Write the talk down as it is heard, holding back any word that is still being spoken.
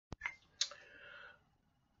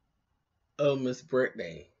Oh, Miss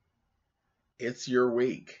Brittany, it's your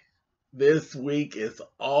week. This week is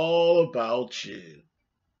all about you.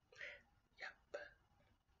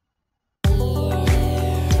 And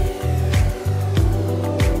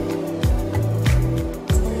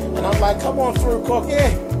I'm like, come on through, Cookie.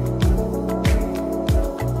 I'm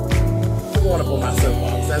going up on my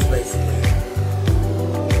soapbox. That's basically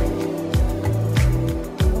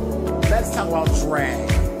it. Let's talk about drag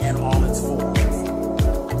and all its forms.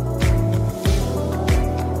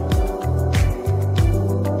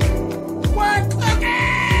 What, Cookie?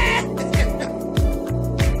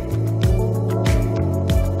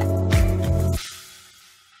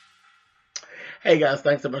 Hey guys,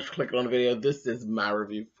 thanks so much for clicking on the video. This is my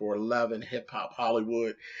review for Love and Hip Hop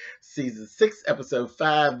Hollywood, Season 6, Episode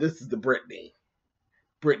 5. This is the Brittany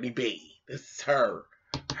B. This is her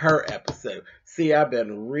episode. See, I've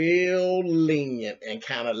been real lenient and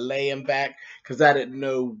kind of laying back because I didn't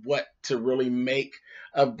know what to really make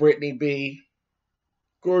of Brittany B.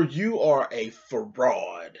 Girl, you are a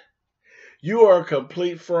fraud. You are a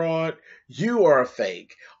complete fraud. You are a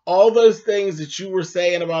fake. All those things that you were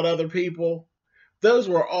saying about other people, those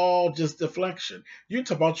were all just deflection. You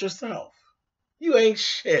talk about yourself. You ain't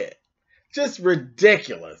shit. Just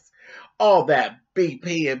ridiculous. All that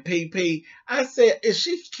BP and PP. I said, is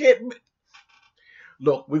she kidding me?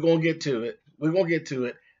 Look, we're going to get to it. We're going to get to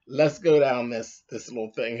it. Let's go down this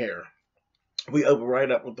little thing here. We open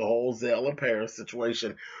right up with the whole Zell and Paris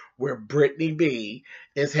situation where Brittany B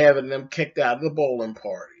is having them kicked out of the bowling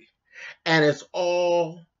party. And it's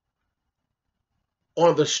all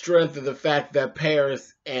on the strength of the fact that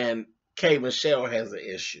Paris and K. Michelle has an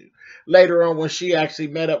issue. Later on, when she actually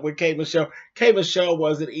met up with K. Michelle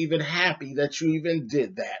wasn't even happy that you even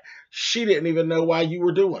did that. She didn't even know why you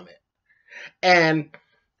were doing it. And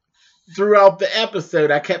throughout the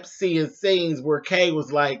episode, I kept seeing scenes where Kay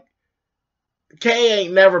was like, Kay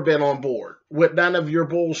ain't never been on board with none of your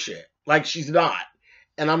bullshit. Like, she's not.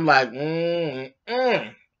 And I'm like,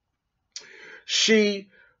 She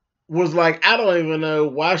was like, I don't even know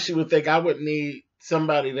why she would think I would need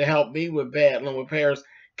somebody to help me with battling with Paris.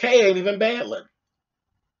 Kay ain't even battling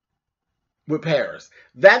with Paris.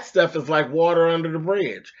 That stuff is like water under the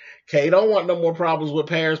bridge. Kay don't want no more problems with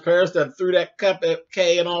Paris. Paris done threw that cup at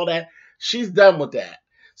Kay and all that. She's done with that.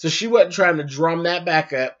 So she wasn't trying to drum that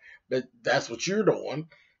back up, but that's what you're doing.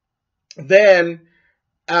 Then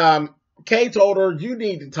Kay told her, you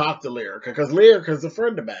need to talk to Lyrica, because Lyrica's a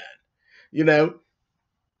friend of mine, you know.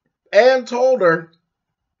 And told her,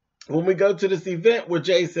 when we go to this event with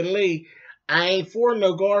Jason Lee, I ain't for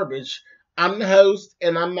no garbage. I'm the host,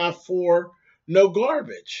 and I'm not for no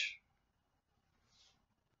garbage.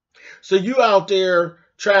 So you out there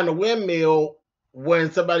trying to windmill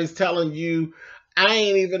when somebody's telling you, I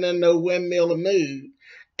ain't even in no windmill mood.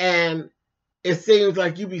 And it seems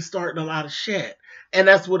like you be starting a lot of shit. And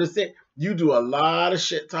that's what it said. You do a lot of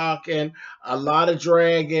shit talking, a lot of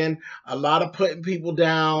dragging, a lot of putting people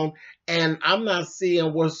down. And I'm not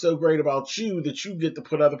seeing what's so great about you that you get to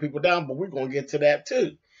put other people down, but we're going to get to that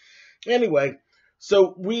too. Anyway,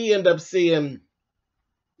 so we end up seeing,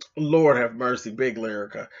 Lord have mercy, Big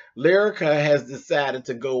Lyrica. Lyrica has decided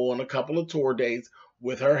to go on a couple of tour dates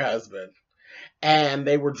with her husband. And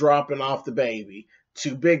they were dropping off the baby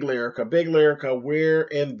to Big Lyrica. Big Lyrica, where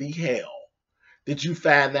in the hell did you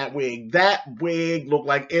find that wig? That wig looked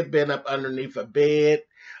like it been up underneath a bed,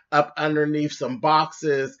 up underneath some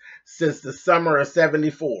boxes since the summer of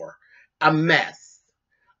 '74. A mess.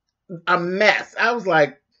 A mess. I was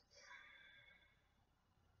like,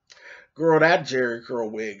 girl, that Jerry curl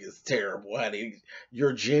wig is terrible, honey.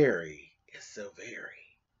 Your Jerry is so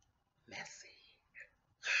very messy.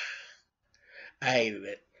 I hated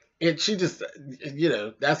it. She just, you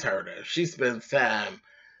know, that's her though. She spends time,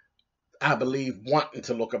 I believe, wanting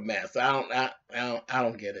to look a mess. I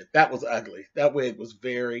don't get it. That was ugly. That wig was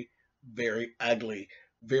very, very ugly,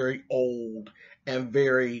 very old, and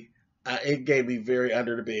very, it gave me very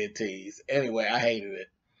under the bed tease. Anyway, I hated it.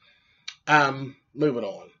 Moving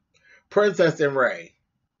on. Princess and Ray.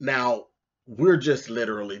 Now, we're just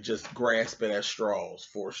literally just grasping at straws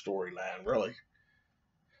for a storyline, really.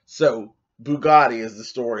 So, Bugatti is the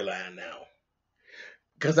storyline now.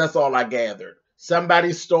 Because that's all I gathered.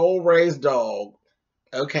 Somebody stole Ray's dog.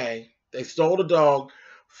 Okay. They stole the dog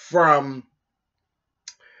from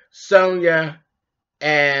Sonia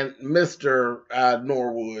and Mr.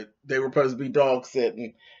 Norwood. They were supposed to be dog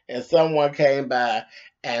sitting. And someone came by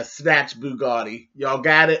and snatched Bugatti. Y'all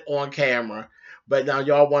got it on camera. But now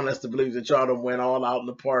y'all want us to believe that y'all done went all out in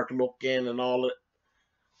the park looking and all that.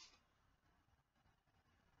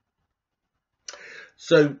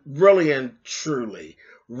 So really and truly,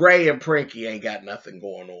 Ray and Prinky ain't got nothing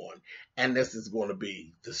going on. And this is going to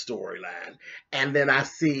be the storyline. And then I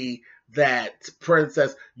see that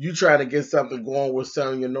Princess, you trying to get something going with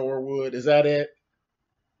Sonya Norwood. Is that it?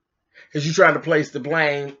 Because you're trying to place the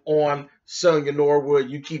blame on Sonya Norwood.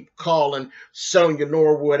 You keep calling Sonya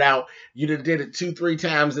Norwood out. You done did it 2-3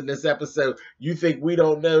 times in this episode. You think we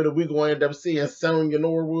don't know that we're going to end up seeing Sonya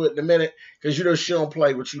Norwood in a minute? Because you know she don't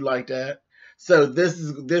play with you like that. So this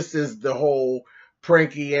is the whole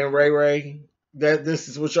Prinky and Ray Ray. That this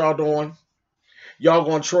is what y'all doing. Y'all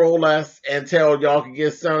gonna troll us and tell y'all can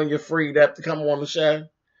get Sonya freed up to come on the show.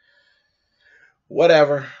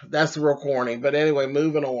 Whatever. That's real corny. But anyway,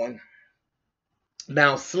 moving on.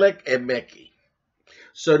 Now, Slick and Mickey.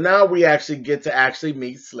 So now we actually get to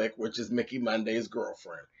meet Slick, which is Mickey Monday's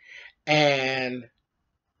girlfriend. And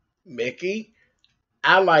Mickey,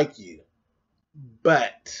 I like you.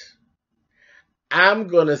 But I'm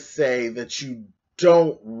going to say that you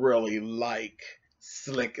don't really like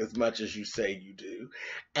Slick as much as you say you do.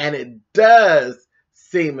 And it does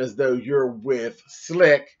seem as though you're with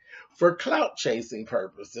Slick for clout chasing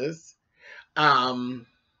purposes.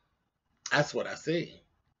 That's what I see.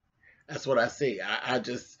 That's what I see. I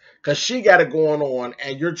just, because she got it going on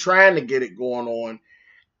and you're trying to get it going on.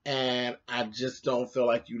 And I just don't feel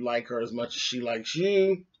like you like her as much as she likes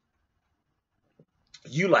you.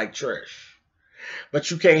 You like Trish. But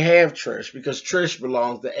you can't have Trish because Trish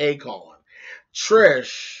belongs to Akon.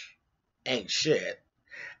 Trish ain't shit.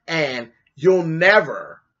 And you'll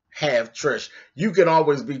never have Trish. You can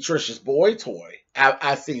always be Trish's boy toy.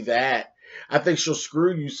 I see that. I think she'll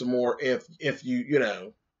screw you some more if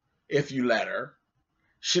you let her.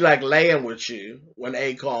 She like laying with you when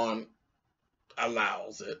Akon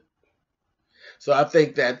allows it. So I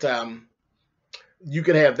think that you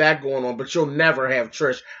can have that going on, but you'll never have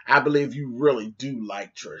Trish. I believe you really do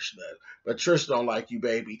like Trish though. But Trish don't like you,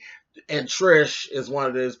 baby. And Trish is one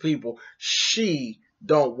of those people. She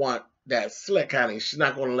don't want that Slick, honey. She's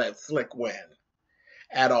not going to let Slick win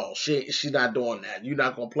at all. She's not doing that. You're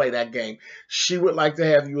not going to play that game. She would like to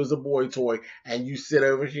have you as a boy toy, and you sit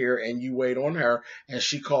over here and you wait on her, and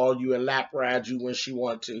she call you and lap ride you when she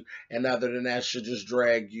want to. And other than that, she'll just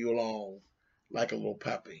drag you along like a little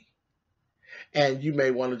puppy. And you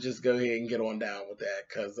may want to just go ahead and get on down with that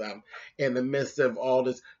because in the midst of all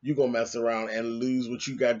this, you're going to mess around and lose what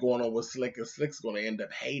you got going on with Slick, and Slick's going to end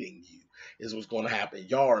up hating you is what's going to happen.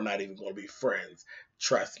 Y'all are not even going to be friends.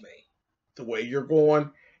 Trust me. The way you're going,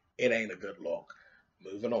 it ain't a good look.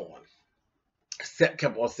 Moving on. Seth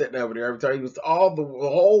kept on sitting over there every time. He was the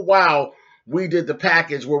whole while we did the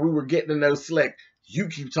package where we were getting to know Slick. You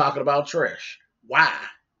keep talking about Trish. Why?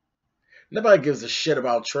 Nobody gives a shit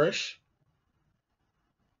about Trish.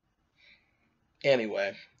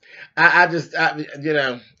 Anyway, I just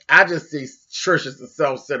see Trish as a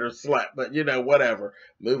self-centered slut, but whatever.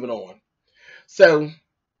 Moving on. So,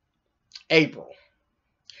 April,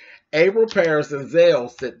 Paris, and Zale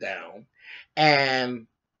sit down, and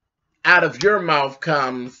out of your mouth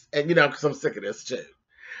comes, and because I'm sick of this too,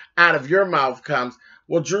 out of your mouth comes,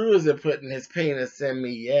 well, Drew isn't putting his penis in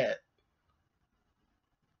me yet.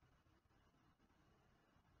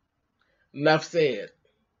 Enough said.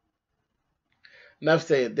 Enough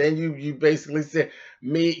said. Then you basically said,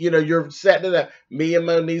 me, you're setting it up. Me and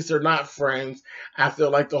Moniece are not friends. I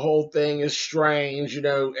feel like the whole thing is strange.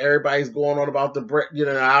 Everybody's going on about the Brit.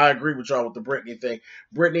 I agree with y'all with the Britney thing.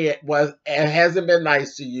 Britney hasn't been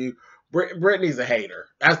nice to you. Britney's a hater.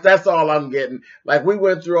 That's all I'm getting. Like, we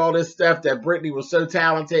went through all this stuff that Britney was so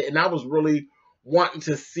talented, and I was really wanting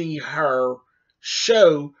to see her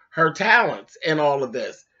show her talents in all of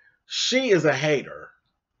this. She is a hater.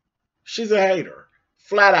 She's a hater.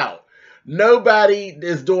 Flat out. Nobody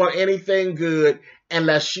is doing anything good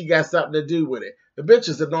unless she got something to do with it. The bitch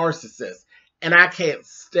is a narcissist. And I can't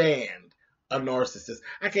stand a narcissist.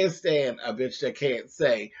 I can't stand a bitch that can't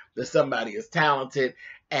say that somebody is talented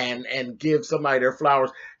and give somebody their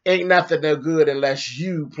flowers. Ain't nothing no good unless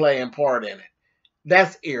you playing part in it.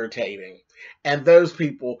 That's irritating. And those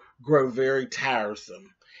people grow very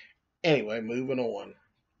tiresome. Anyway, moving on.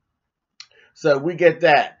 So we get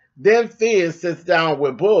that. Then Fizz sits down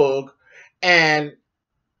with Boog, and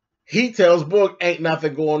he tells Boog ain't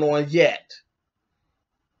nothing going on yet.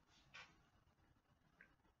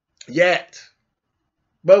 Yet.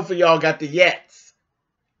 Both of y'all got the yets.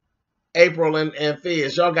 April and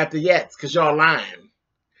Fizz, y'all got the yets because y'all lying.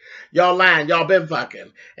 Y'all lying. Y'all been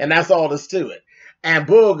fucking. And that's all there's to it. And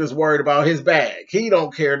Boog is worried about his bag. He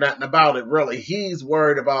don't care nothing about it, really. He's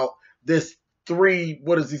worried about this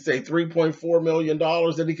 $3.4 million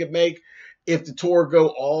that he could make if the tour go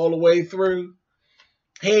all the way through.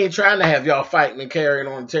 He ain't trying to have y'all fighting and carrying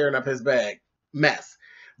on and tearing up his bag. Mess.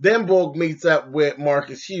 Then Boog meets up with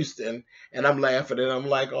Marcus Houston, and I'm laughing and I'm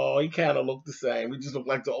like, oh, he kind of looked the same. He just looked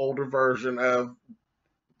like the older version of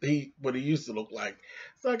what he used to look like.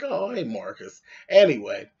 It's like, oh, hey, Marcus.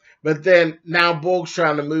 Anyway, but then now Boog's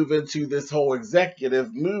trying to move into this whole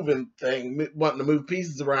executive moving thing, wanting to move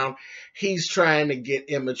pieces around. He's trying to get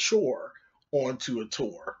Immature onto a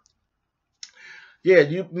tour. Yeah,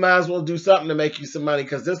 you might as well do something to make you some money,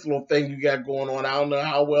 because this little thing you got going on, I don't know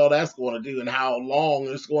how well that's going to do and how long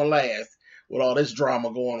it's going to last with all this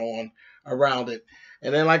drama going on around it.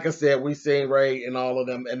 And then, like I said, we seen Ray and all of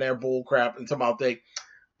them and their bull crap and talking about they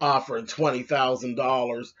offering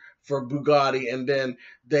 $20,000 for Bugatti, and then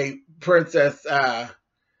Princess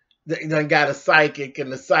they done got a psychic,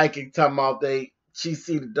 and the psychic talking about she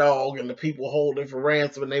see the dog and the people holding for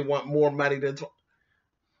ransom and they want more money than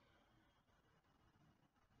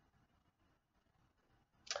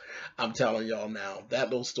I'm telling y'all now, that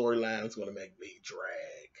little storyline is going to make me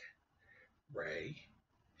drag Ray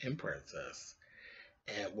and Princess.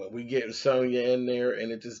 And when we get Sonya in there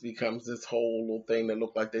and it just becomes this whole little thing that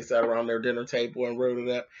looked like they sat around their dinner table and wrote it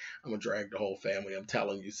up, I'm going to drag the whole family. I'm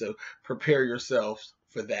telling you. So prepare yourselves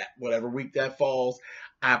for that. Whatever week that falls,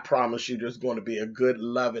 I promise you there's going to be a good,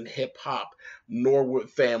 loving, hip-hop Norwood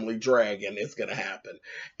family drag, and it's going to happen.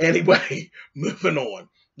 Anyway, moving on.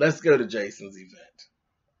 Let's go to Jason's event.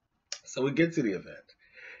 So we get to the event.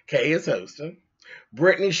 Kay is hosting.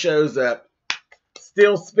 Brittany shows up,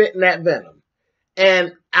 still spitting that venom.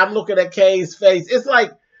 And I'm looking at Kay's face. It's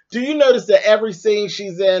like, do you notice that every scene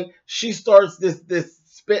she's in, she starts this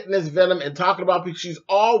spitting this venom and talking about people? She's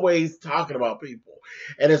always talking about people.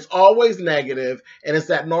 And it's always negative. And it's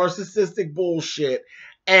that narcissistic bullshit.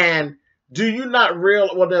 And do you not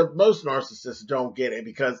realize, well, most narcissists don't get it,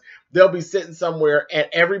 because they'll be sitting somewhere and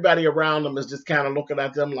everybody around them is just kind of looking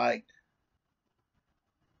at them like,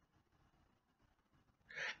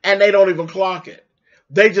 and they don't even clock it.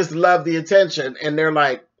 They just love the attention, and they're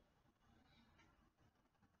like,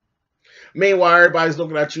 meanwhile, everybody's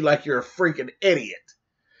looking at you like you're a freaking idiot.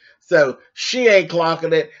 So she ain't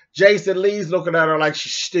clocking it. Jason Lee's looking at her like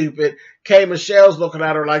she's stupid. K. Michelle's looking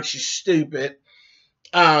at her like she's stupid.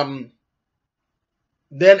 Then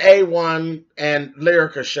A1 and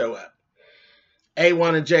Lyrica show up.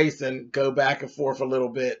 A1 and Jason go back and forth a little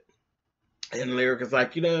bit. And Lyrica's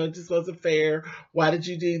like, it just wasn't fair. Why did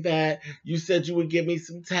you do that? You said you would give me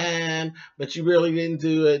some time, but you really didn't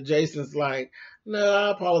do it. Jason's like, no,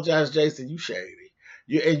 I apologize, Jason. You shady.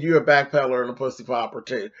 You're a backpedaler and a pussy popper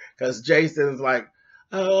too. Because Jason's like,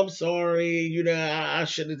 oh, I'm sorry. I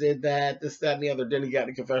should have did that. This, that, and the other. Then he got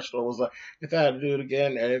the confessional. Was like, if I had to do it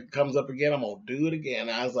again and it comes up again, I'm going to do it again.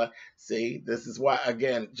 I was like, see, this is why,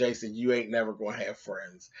 again, Jason, you ain't never going to have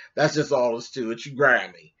friends. That's just all it's to it. You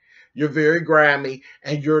grimy. You're very grimy,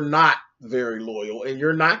 and you're not very loyal, and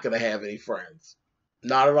you're not going to have any friends.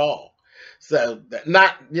 Not at all. So,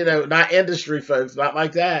 not industry folks, not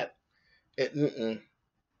like that. I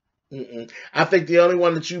think the only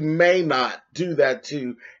one that you may not do that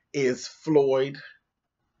to is Floyd,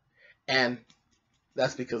 and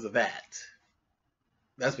that's because of that.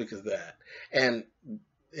 That's because of that. And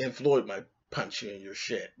Floyd might punch you in your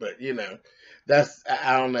shit, but that's,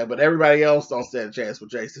 I don't know, but everybody else don't stand a chance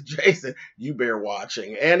with Jason. Jason, you bear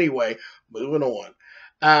watching. Anyway, moving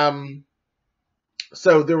on.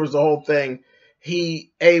 So there was the whole thing.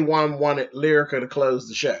 A1 wanted Lyrica to close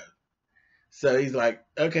the show. So he's like,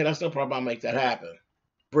 okay, that's no problem. I'll make that happen.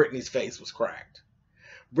 Brittany's face was cracked.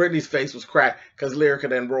 Brittany's face was cracked because Lyrica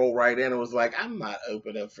then rolled right in and was like, I'm not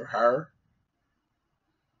opening for her.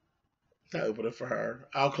 Not opening for her.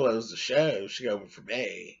 I'll close the show. She opened for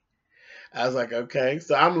me. I was like, okay.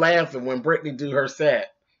 So I'm laughing when Brittany do her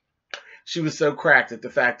set. She was so cracked at the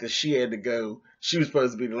fact that she had to go. She was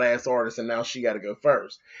supposed to be the last artist, and now she got to go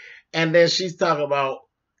first. And then she's talking about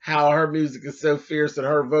how her music is so fierce and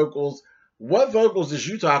her vocals. What vocals did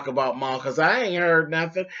you talk about, Mom? Because I ain't heard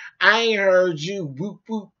nothing. I ain't heard you whoop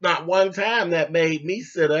whoop not one time. That made me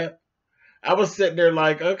sit up. I was sitting there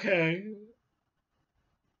like, okay.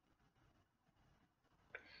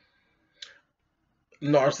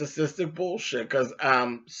 Narcissistic bullshit, because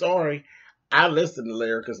I'm sorry, I listen to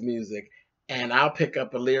Lyrica's music, and I'll pick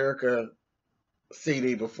up a Lyrica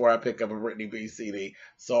CD before I pick up a Brittany B CD.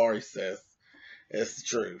 Sorry, sis. It's the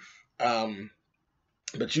truth.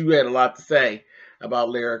 But you had a lot to say about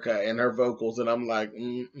Lyrica and her vocals, and I'm like,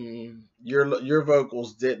 your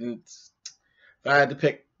vocals didn't. If I had to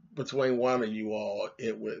pick between one of you all,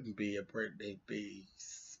 it wouldn't be a Brittany B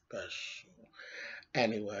special.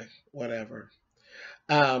 Anyway, whatever.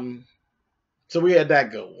 So we had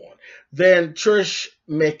that go on. Then Trish,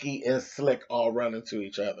 Mickey, and Slick all run into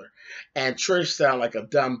each other. And Trish sound like a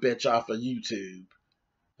dumb bitch off of YouTube.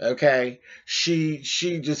 Okay? She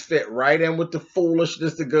just fit right in with the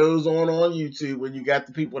foolishness that goes on YouTube when you got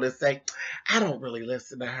the people that say, I don't really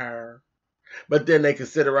listen to her. But then they can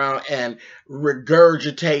sit around and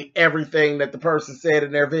regurgitate everything that the person said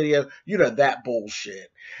in their video. You know, that bullshit.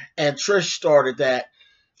 And Trish started that.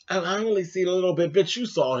 I only seen a little bit, bitch. You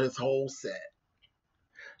saw his whole set.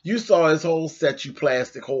 You saw his whole set, you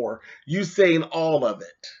plastic whore. You seen all of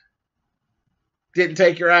it. Didn't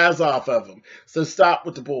take your eyes off of him. So stop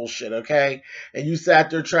with the bullshit, okay? And you sat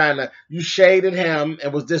there you shaded him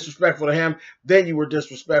and was disrespectful to him. Then you were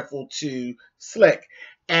disrespectful to Slick.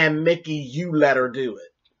 And Mickey, you let her do it.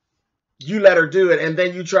 You let her do it. And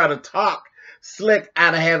then you try to talk Slick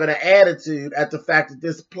out of having an attitude at the fact that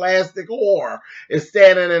this plastic whore is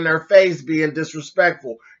standing in her face being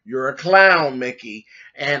disrespectful. You're a clown, Mickey.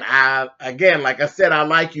 And again, like I said, I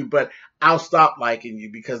like you, but I'll stop liking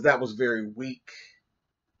you because that was very weak.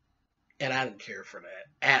 And I didn't care for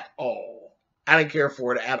that at all. I didn't care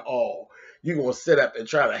for it at all. You're going to sit up and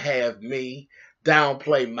try to have me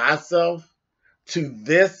downplay myself to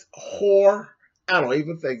this whore? I don't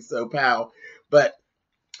even think so, pal. But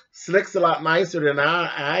Slick's a lot nicer than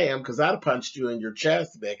I am because I'd have punched you in your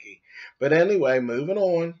chest, Becky. But anyway, moving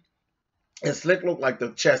on. And Slick looked like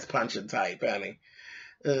the chest punching type, honey.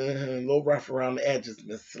 A little rough around the edges,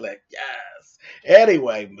 Miss Slick. Yes.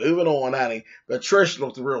 Anyway, moving on, honey. But Trish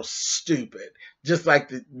looked real stupid. Just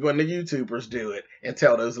like when the YouTubers do it and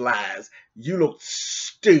tell those lies. You looked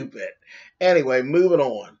stupid. Anyway, moving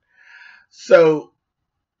on. So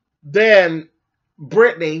then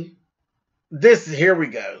Brittany, here we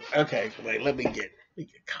go. Okay, wait, let me get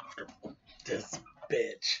comfortable. This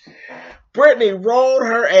bitch. Brittany rolled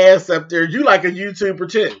her ass up there. You like a YouTuber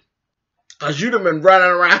too. Because you'd have been running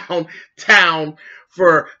around town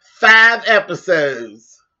for 5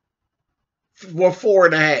 episodes. Well,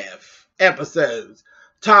 4.5 episodes.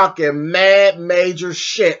 Talking mad major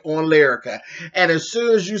shit on Lyrica. And as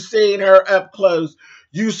soon as you seen her up close,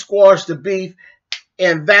 you squashed the beef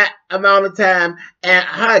in that amount of time and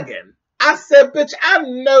hugging. I said, bitch, I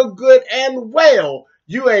know good and well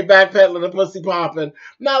you ain't backpedaling and pussy popping.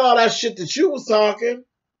 Not all that shit that you was talking.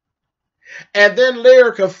 And then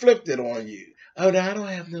Lyrica flipped it on you. Oh, no, I don't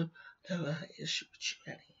have no issue with you,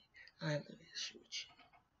 honey. I have no issue with you.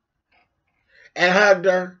 And hugged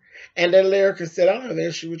her. And then Lyrica said, I don't have an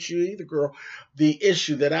issue with you either, girl. The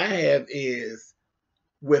issue that I have is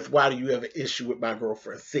with why do you have an issue with my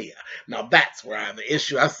girlfriend, Sia? Now, that's where I have an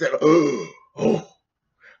issue. I said, oh.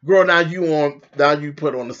 Girl, now you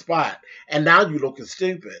put on the spot. And now you looking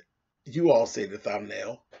stupid. You all see the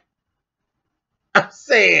thumbnail. I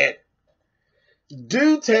said,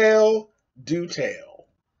 do tell.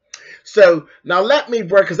 So now let me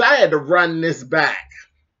break, because I had to run this back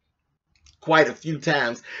quite a few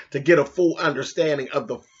times to get a full understanding of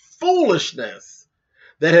the foolishness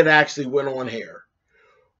that had actually went on here.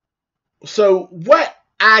 So what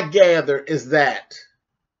I gather is that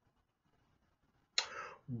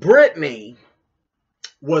Brittany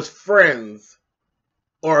was friends,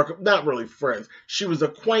 or not really friends. She was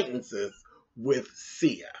acquaintances with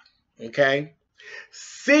Sia, okay?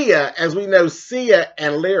 Sia, as we know, Sia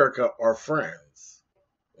and Lyrica are friends,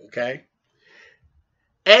 okay?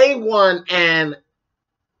 A1 and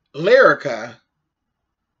Lyrica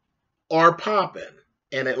are popping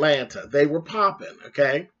in Atlanta. They were popping,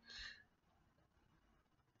 okay?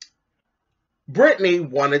 Brittany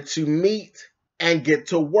wanted to meet and get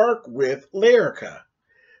to work with Lyrica.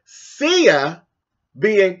 Sia,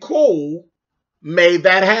 being cool, made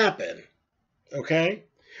that happen, okay?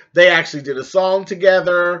 They actually did a song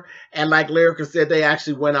together, and like Lyrica said, they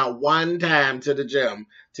actually went out one time to the gym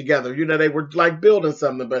together. You know, they were like building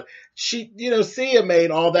something, but Sia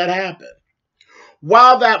made all that happen.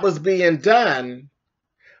 While that was being done,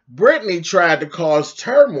 Brittany tried to cause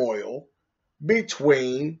turmoil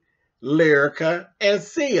between Lyrica and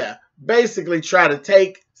Sia. Basically try to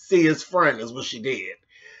take Sia's friend is what she did,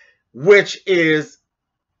 which is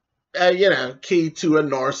key to a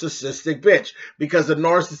narcissistic bitch, because a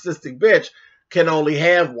narcissistic bitch can only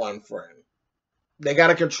have one friend. They got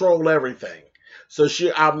to control everything. So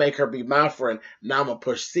I'll make her be my friend. Now I'm going to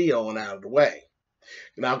push Sia on out of the way.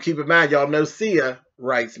 Now keep in mind, y'all know Sia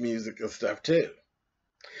writes music and stuff too.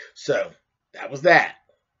 So that was that.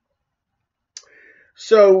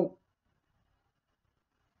 So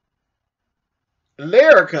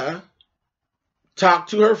Lyrica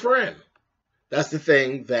talked to her friend. That's the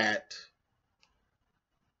thing that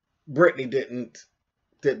Brittany didn't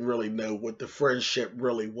didn't really know what the friendship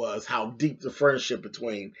really was, how deep the friendship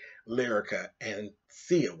between Lyrica and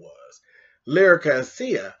Sia was. Lyrica and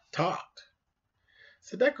Sia talked.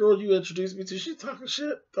 Said, that girl you introduced me to, she talking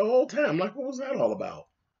shit the whole time. Like, what was that all about?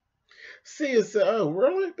 Sia said, oh,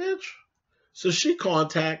 really, bitch? So she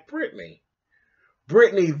contacted Brittany.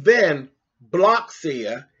 Brittany then blocked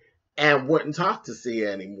Sia and wouldn't talk to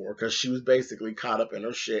Sia anymore because she was basically caught up in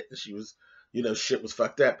her shit and she was, shit was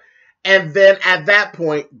fucked up. And then at that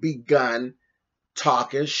point begun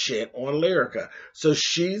talking shit on Lyrica. So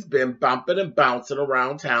she's been bumping and bouncing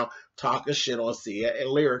around town talking shit on Sia and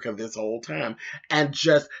Lyrica this whole time. And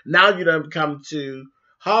just now you done come to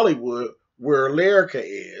Hollywood where Lyrica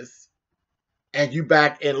is and you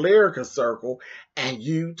back in Lyrica's circle and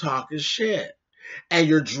you talking shit. And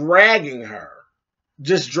you're dragging her.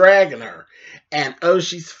 Just dragging her. And, oh,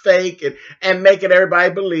 she's fake. And making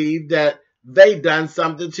everybody believe that they done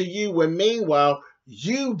something to you. When meanwhile,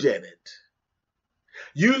 you did it.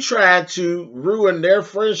 You tried to ruin their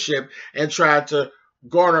friendship and tried to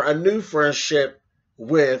garner a new friendship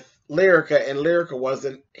with Lyrica. And Lyrica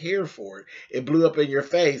wasn't here for it. It blew up in your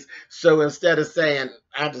face. So instead of saying,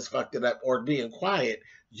 I just fucked it up, or being quiet,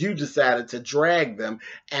 you decided to drag them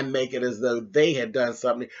and make it as though they had done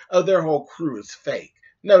something. Oh, their whole crew is fake.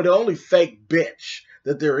 No, the only fake bitch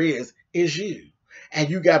that there is you. And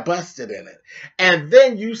you got busted in it. And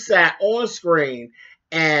then you sat on screen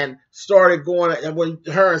and started going, and when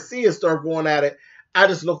her and Sia started going at it, I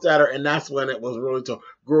just looked at her and that's when it was really tough.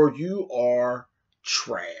 Girl, you are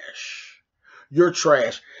trash. You're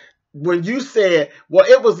trash. When you said, well,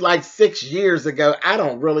 it was like 6 years ago. I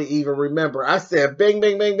don't really even remember. I said, bing,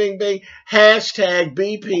 bing, bing, bing, bing, hashtag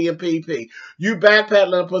BP and PP. You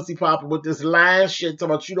backpedaling and pussy popping with this lying shit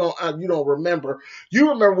talking about you don't remember.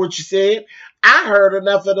 You remember what you said. I heard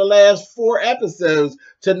enough of the last 4 episodes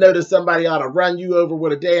to know that somebody ought to run you over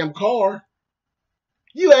with a damn car.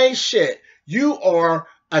 You ain't shit. You are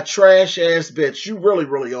a trash ass bitch. You really,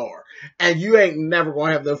 really are. And you ain't never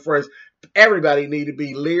gonna have no friends. Everybody need to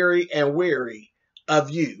be leery and weary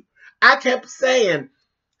of you. I kept saying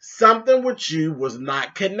something with you was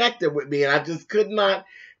not connected with me, and I just could not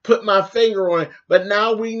put my finger on it. But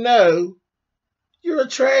now we know you're a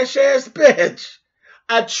trash ass bitch.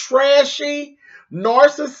 A trashy,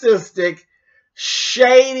 narcissistic,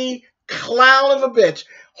 shady clown of a bitch.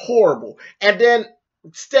 Horrible. And then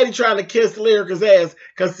steady trying to kiss Lyrica's ass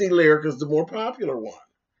because, see, Lyrica's the more popular one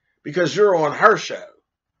because you're on her show.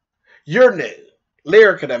 You're new.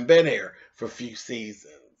 Lyrica done been here for a few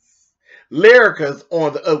seasons. Lyrica's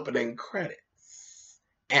on the opening credits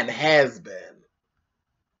and has been.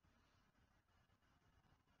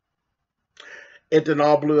 It done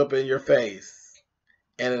all blew up in your face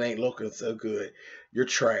and it ain't looking so good. You're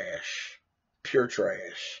trash. Pure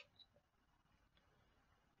trash.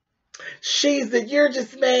 You're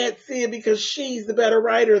just mad, Sia, because she's the better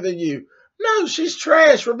writer than you. No, she's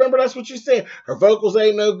trash. Remember, that's what you said. Her vocals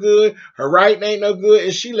ain't no good. Her writing ain't no good.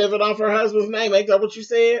 Is she living off her husband's name? Ain't that what you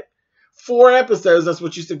said? 4 episodes, that's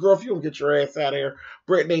what you said. Girl, if you don't get your ass out of here,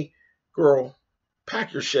 Brittany, girl,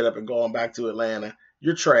 pack your shit up and go on back to Atlanta.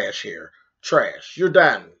 You're trash here. Trash. You're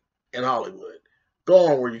done in Hollywood. Go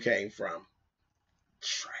on where you came from.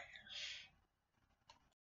 Trash.